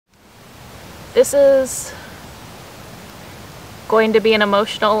This is going to be an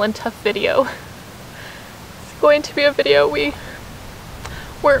emotional and tough video. It's going to be a video we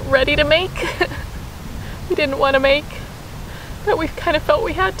weren't ready to make. We didn't want to make, but we kind of felt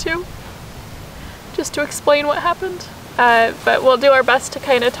we had to, just to explain what happened. But we'll do our best to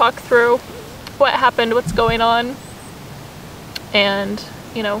kind of talk through what happened, what's going on, and,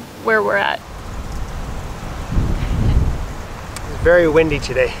 you know, where we're at. It's very windy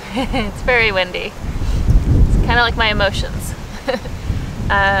today. It's very windy. It's kind of like my emotions.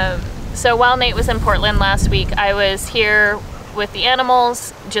 So while Nate was in Portland last week, I was here with the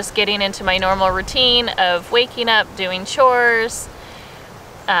animals, just getting into my normal routine of waking up, doing chores,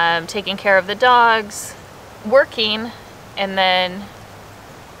 taking care of the dogs, working, and then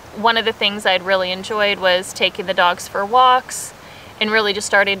one of the things I'd really enjoyed was taking the dogs for walks and really just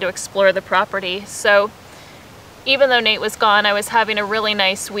starting to explore the property. So even though Nate was gone, I was having a really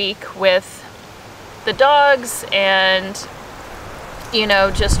nice week with the dogs and, you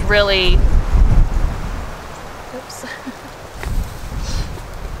know, just really, oops.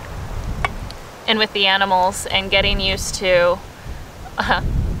 And with the animals and getting used to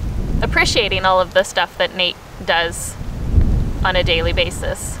appreciating all of the stuff that Nate does on a daily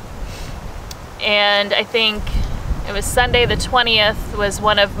basis. And I think it was Sunday the 20th was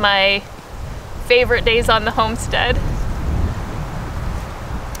one of my favorite days on the homestead.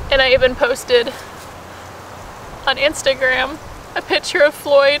 And I even posted on Instagram a picture of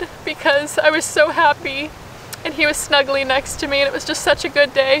Floyd because I was so happy and he was snuggling next to me and it was just such a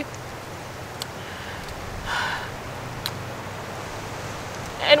good day.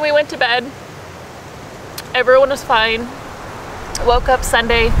 And we went to bed. Everyone was fine. Woke up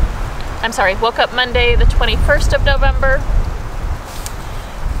Monday the 21st of November.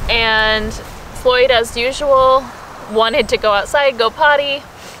 And Floyd, as usual, wanted to go outside, go potty.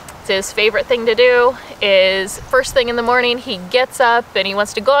 It's his favorite thing to do. Is first thing in the morning, he gets up and he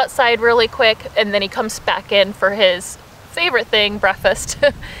wants to go outside really quick, and then he comes back in for his favorite thing, breakfast,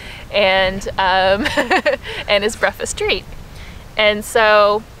 and and his breakfast treat. And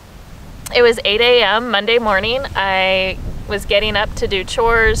so it was 8 a.m. Monday morning. I was getting up to do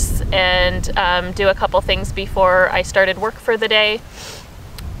chores and do a couple things before I started work for the day.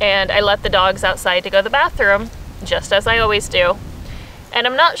 And I let the dogs outside to go to the bathroom, just as I always do. And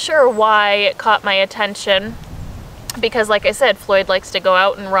I'm not sure why it caught my attention, because like I said, Floyd likes to go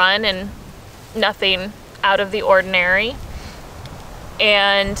out and run and nothing out of the ordinary.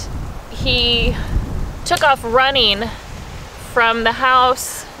 And he took off running from the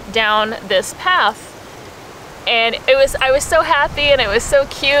house down this path, and I was so happy and it was so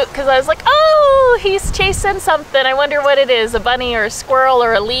cute because I was like, oh, he's chasing something. I wonder what it is, a bunny or a squirrel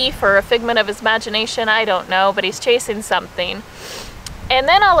or a leaf or a figment of his imagination, I don't know, but he's chasing something. And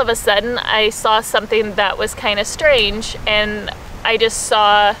then all of a sudden I saw something that was kind of strange, and I just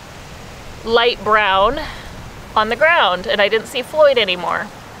saw light brown on the ground and I didn't see Floyd anymore.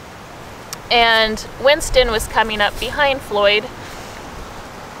 And Winston was coming up behind Floyd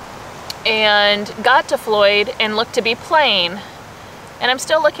and got to Floyd and looked to be playing. And I'm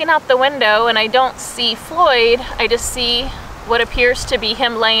still looking out the window and I don't see Floyd. I just see what appears to be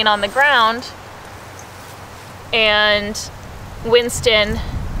him laying on the ground and Winston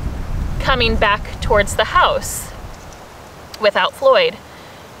coming back towards the house without Floyd.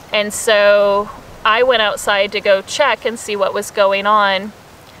 And so I went outside to go check and see what was going on.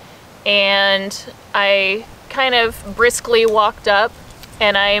 And I kind of briskly walked up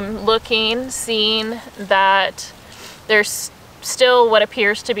and I'm looking, seeing that there's still what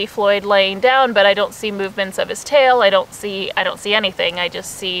appears to be Floyd laying down, but I don't see movements of his tail. I don't see anything. I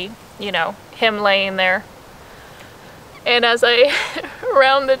just see, you know, him laying there. And as I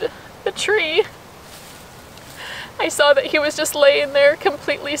rounded the tree, I saw that he was just laying there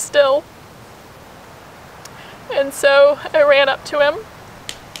completely still. And so I ran up to him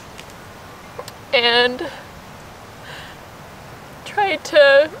and tried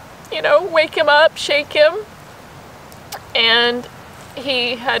to, you know, wake him up, shake him, and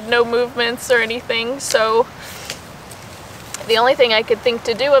he had no movements or anything. So the only thing I could think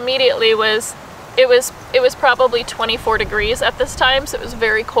to do immediately was, it was probably 24 degrees at this time, so it was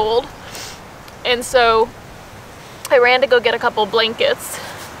very cold. And so I ran to go get a couple blankets,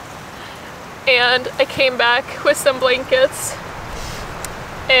 and I came back with some blankets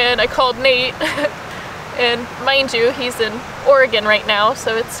and I called Nate. And mind you, he's in Oregon right now,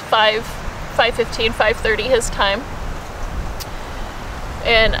 so it's 5:15, 5:30 his time.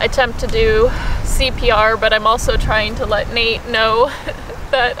 And I attempt to do CPR, but I'm also trying to let Nate know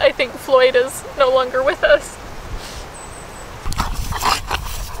that I think Floyd is no longer with us.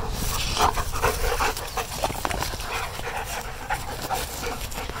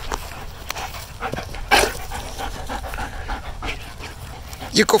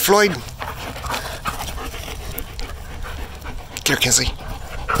 You go, Floyd. Here, Kinsley.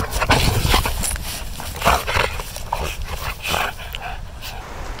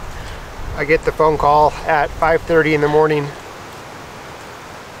 I get the phone call at 5:30 in the morning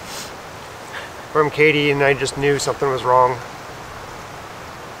from Katie, and I just knew something was wrong.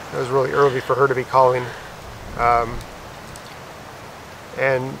 It was really early for her to be calling.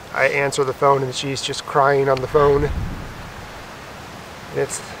 And I answer the phone and she's just crying on the phone. And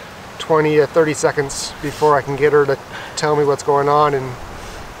it's 20 to 30 seconds before I can get her to tell me what's going on, and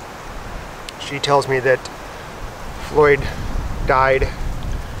she tells me that Floyd died.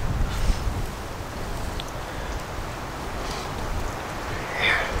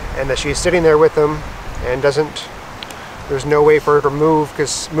 And that she's sitting there with him and there's no way for her to move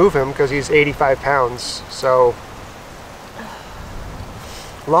him because he's 85 pounds. So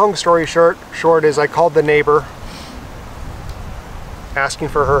long story short is I called the neighbor asking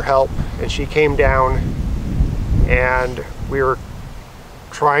for her help, and she came down, and we were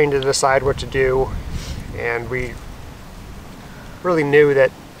trying to decide what to do, and we really knew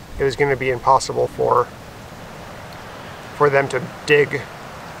that it was going to be impossible for them to dig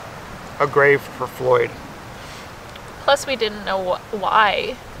a grave for Floyd. Plus, we didn't know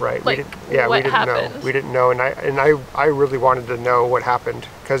why. Right. Like, we didn't happened? know. We didn't know, and I really wanted to know what happened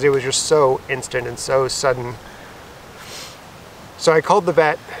because it was just so instant and so sudden. So I called the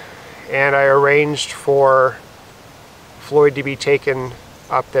vet, and I arranged for Floyd to be taken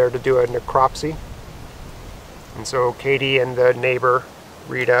up there to do a necropsy. And so Katie and the neighbor,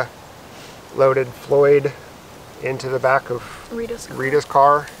 Rita, loaded Floyd into the back of Rita's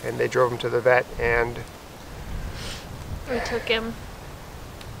car, and they drove him to the vet, and we took him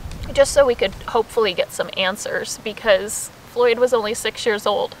just so we could hopefully get some answers, because Floyd was only 6 years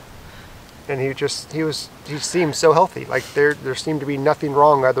old. And he seemed so healthy. Like there seemed to be nothing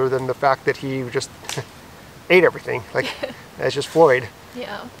wrong other than the fact that he just ate everything. Like that's just Floyd.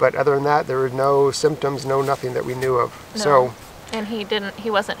 Yeah. But other than that, there were no symptoms, nothing that we knew of. No. So. And he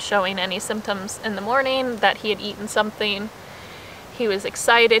wasn't showing any symptoms in the morning that he had eaten something. He was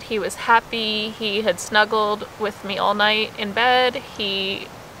excited, he was happy, he had snuggled with me all night in bed. He,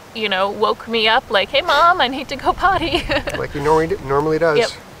 woke me up like, hey mom, I need to go potty. Like he normally does. Yep,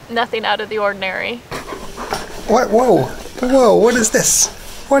 nothing out of the ordinary. What? Whoa, what is this?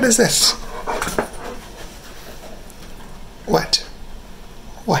 What is this? What?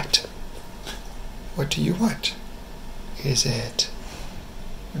 What do you want? Is it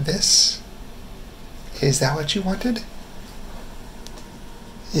this? Is that what you wanted?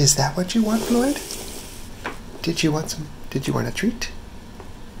 Is that what you want, Floyd? Did you want a treat?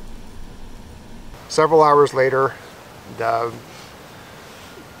 Several hours later, the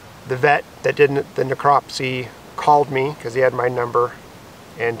vet that did the necropsy called me because he had my number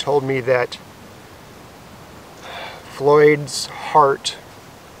and told me that Floyd's heart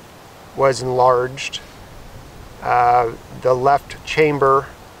was enlarged. The left chamber,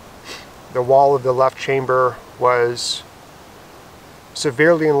 the wall of the left chamber was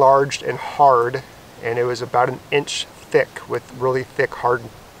severely enlarged and hard, and it was about 1 inch thick with really thick hard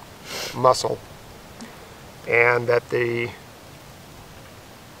muscle, and that the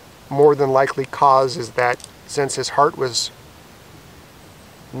more than likely cause is that since his heart was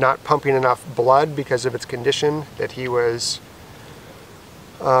not pumping enough blood because of its condition, that he was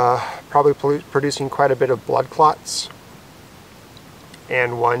probably producing quite a bit of blood clots,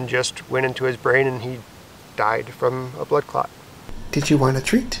 and one just went into his brain and he died from a blood clot. Did you want a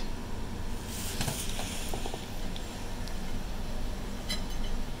treat?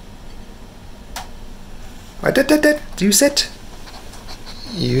 You sit.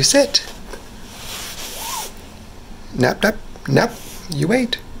 You sit. Nap. You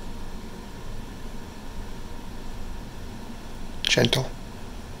wait. Gentle.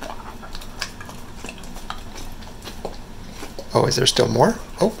 Oh, is there still more?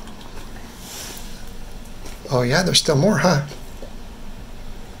 Oh yeah, there's still more, huh?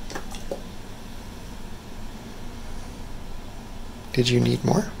 Did you need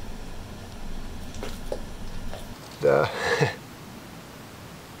more?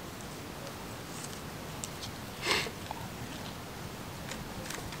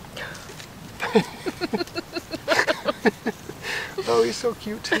 Oh, he's so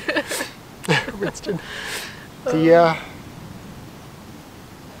cute. Winston.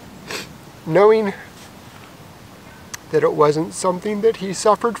 Knowing that it wasn't something that he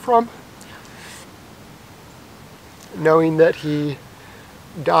suffered from, knowing that he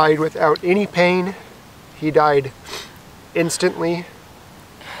died without any pain, he died instantly,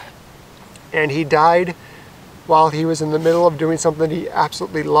 and he died while he was in the middle of doing something he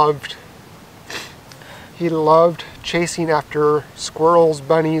absolutely loved. He loved chasing after squirrels,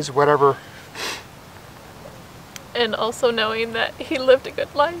 bunnies, whatever. And also knowing that he lived a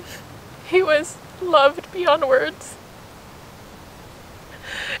good life. He was loved beyond words.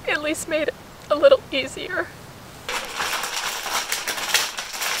 At least made it a little easier.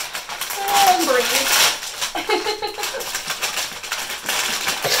 And breathe.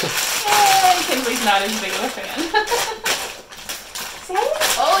 And Kinsley's not as big of a fan. See?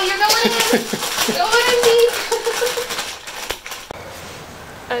 Oh, you're going in! Going in deep!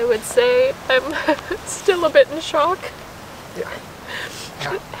 I would say I'm still a bit in shock. Yeah.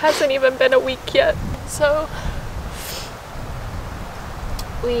 It hasn't even been a week yet, so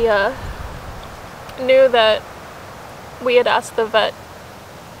we knew that we had asked the vet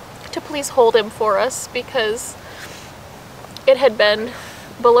to please hold him for us because it had been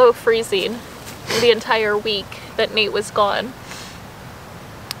below freezing the entire week that Nate was gone.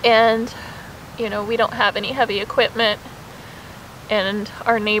 And, you know, we don't have any heavy equipment, and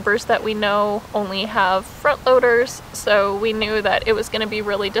our neighbors that we know only have front loaders, so we knew that it was going to be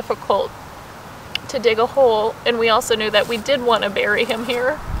really difficult to dig a hole, and we also knew that we did want to bury him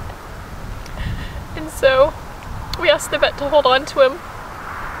here. And so we asked the vet to hold on to him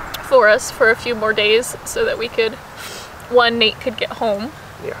for us for a few more days so that we could, one, Nate could get home.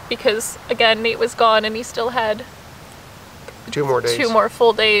 Yeah. Because again, Nate was gone and he still had 2 more days. 2 more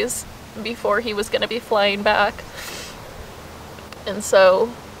full days before he was going to be flying back. And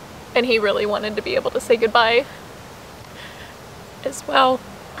so, and he really wanted to be able to say goodbye as well.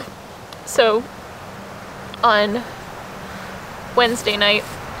 So on Wednesday night,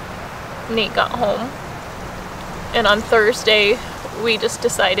 Nate got home, and on Thursday we just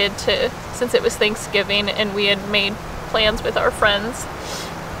decided to, since it was Thanksgiving and we had made plans with our friends,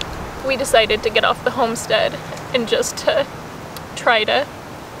 we decided to get off the homestead and just to try to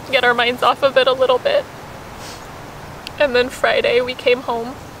get our minds off of it a little bit. And then Friday we came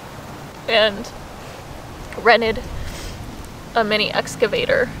home and rented a mini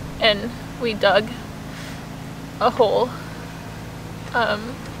excavator, and we dug a hole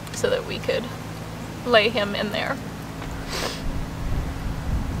so that we could lay him in there.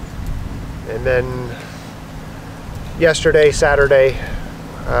 And then yesterday, Saturday,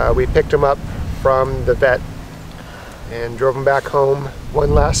 we picked him up from the vet and drove him back home.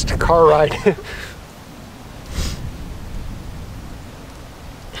 One last car ride.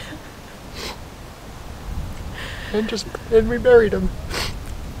 and we buried him.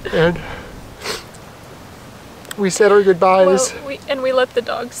 And we said our goodbyes. Well, we let the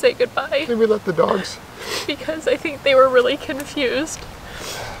dogs say goodbye. And we let the dogs. Because I think they were really confused.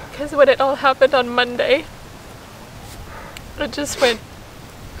 Because when it all happened on Monday, it just went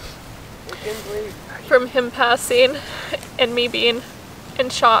from him passing and me being in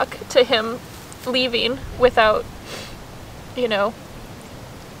shock to him leaving without, you know,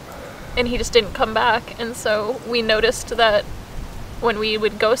 and he just didn't come back. And so we noticed that when we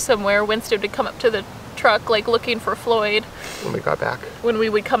would go somewhere, Winston would come up to the truck like looking for Floyd when we got back, when we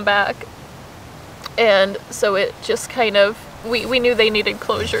would come back. And so it just kind of, we knew they needed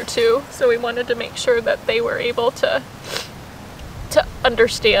closure too, so we wanted to make sure that they were able to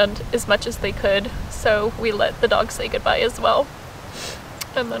understand as much as they could. So we let the dog say goodbye as well,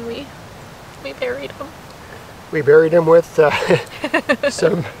 and then we buried him. We buried him with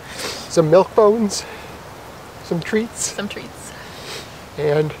some milk bones, some treats.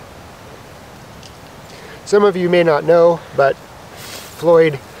 And some of you may not know, but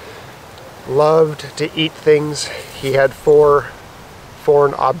Floyd loved to eat things. He had 4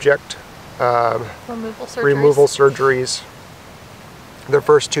 foreign object removal surgeries. The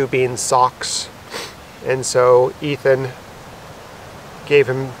first 2 being socks. And so Ethan gave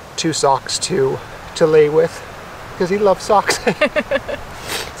him 2 socks to lay with because he loves socks.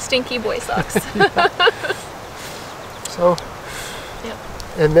 Stinky boy socks. So, yep.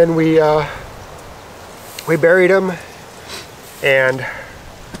 And then we buried him, and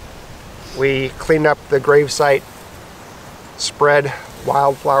we cleaned up the gravesite, spread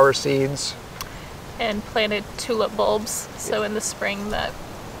wildflower seeds, and planted tulip bulbs. So in the spring that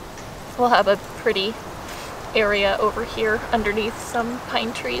we'll have a pretty area over here underneath some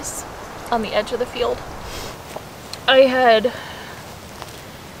pine trees on the edge of the field. I had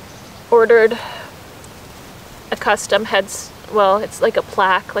ordered a custom well, it's like a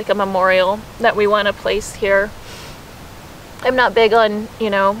plaque, like a memorial that we want to place here. I'm not big on, you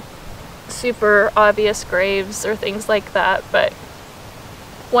know, super obvious graves or things like that, but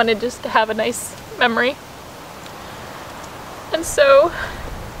wanted just to have a nice memory. And so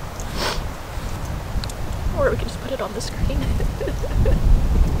Or we can just put it on the screen.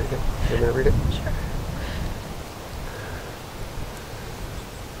 Okay. You want me to read it? Sure.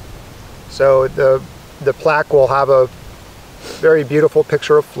 So the plaque will have a very beautiful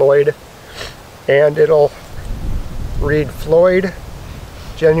picture of Floyd, and it'll read Floyd,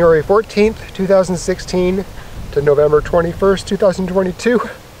 January 14th, 2016 to November 21st, 2022.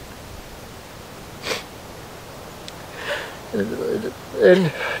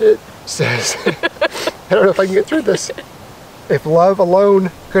 And it says, I don't know if I can get through this. If love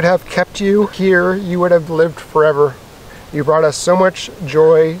alone could have kept you here, you would have lived forever. You brought us so much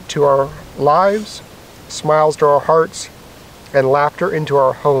joy to our lives, smiles to our hearts, and laughter into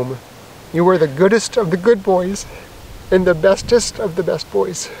our home. You were the goodest of the good boys and the bestest of the best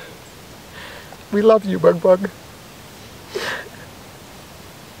boys. We love you, Bug Bug.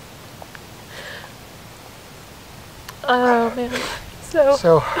 Oh man.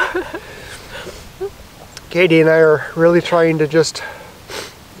 So Katie and I are really trying to just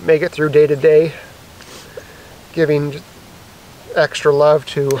make it through day to day, giving extra love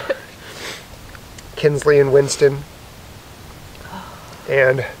to Kinsley and Winston,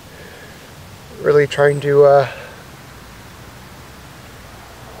 and really trying to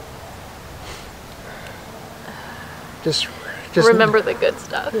just remember the good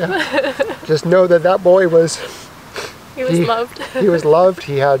stuff. Yeah, just know that boy was he was loved. He was loved.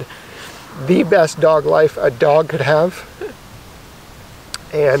 He had the best dog life a dog could have,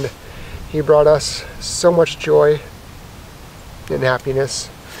 and he brought us so much joy and happiness.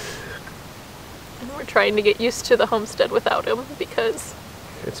 And we're trying to get used to the homestead without him, because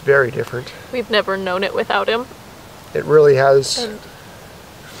it's very different. We've never known it without him. It really has. And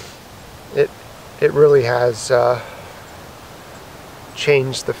it really has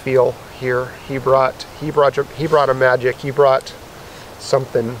changed the feel here. He brought a magic. He brought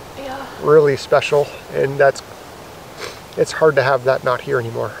something really special, and it's hard to have that not here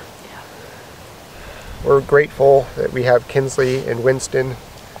anymore. Yeah. We're grateful that we have Kinsley and Winston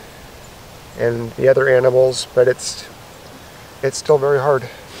and the other animals, but it's still very hard,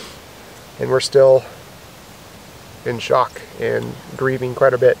 and we're still in shock and grieving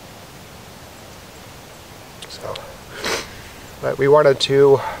quite a bit. So, but we wanted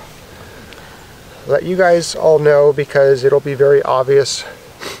to let you guys all know, because it'll be very obvious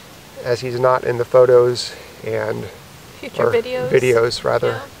as he's not in the photos and future videos. Videos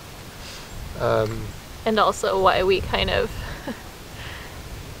rather. Yeah. And also why we kind of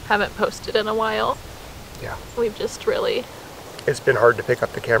haven't posted in a while. Yeah. We've just really... It's been hard to pick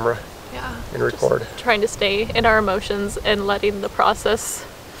up the camera and record. Just trying to stay in our emotions and letting the process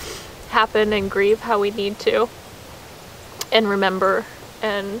happen and grieve how we need to. And remember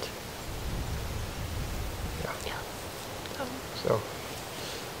and... Yeah. So...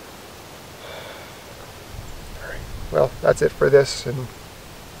 Alright. Well, that's it for this, and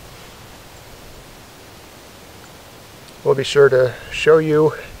we'll be sure to show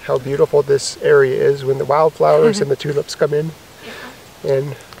you how beautiful this area is when the wildflowers and the tulips come in.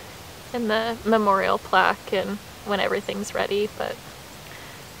 Yeah. And the memorial plaque and when everything's ready, but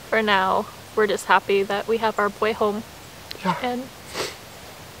for now we're just happy that we have our boy home. Yeah. And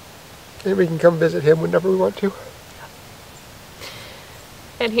we can come visit him whenever we want to.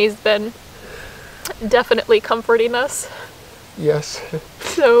 And he's been definitely comforting us. Yes.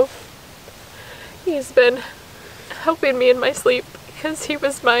 So he's been helping me in my sleep, because he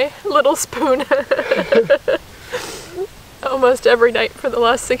was my little spoon almost every night for the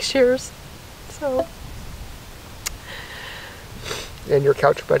last 6 years. So. And your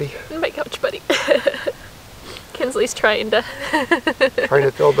couch buddy. My couch buddy. Kinsley's trying to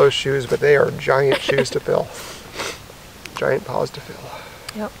fill those shoes, but they are giant shoes to fill. Giant paws to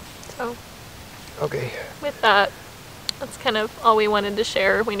fill. Yep. So. Okay. With that, that's kind of all we wanted to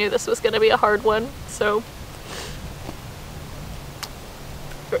share. We knew this was going to be a hard one, so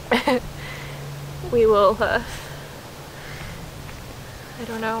we will, I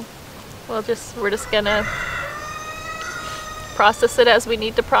don't know, we're just gonna process it as we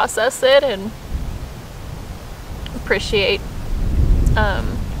need to process it, and appreciate,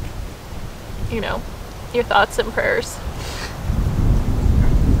 you know, your thoughts and prayers.